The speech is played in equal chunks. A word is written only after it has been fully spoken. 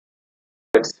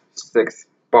Part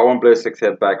 1 Blitz 6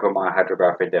 head back with my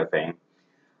hydrographic depthing.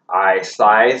 I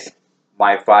sized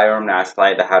my firearm and I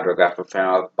slide the hydrographic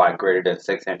channel by greater than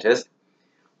 6 inches.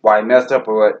 What I messed up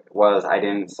with was I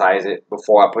didn't size it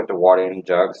before I put the water in the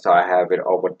jug, so I have it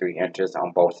over 3 inches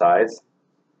on both sides.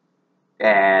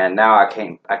 And now I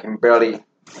can barely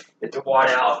get the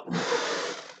water out.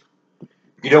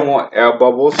 You don't want air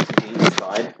bubbles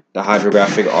inside the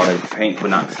hydrographic or the paint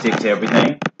will not stick to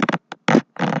everything.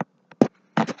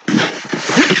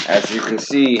 As you can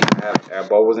see, I have air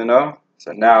bubbles in there.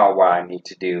 So now what I need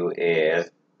to do is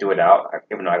do it out,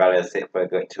 even though I gotta let it sit for a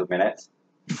good 2 minutes.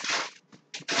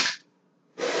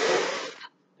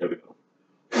 There we go.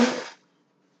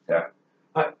 There.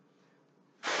 Alright.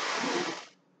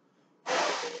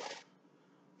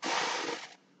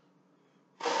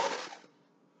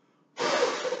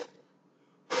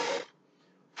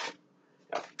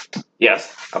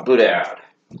 Yes, I blew the air out.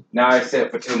 Now I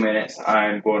set for 2 minutes.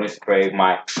 I'm going to spray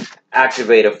my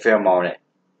activator film on it.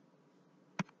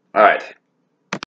 Alright.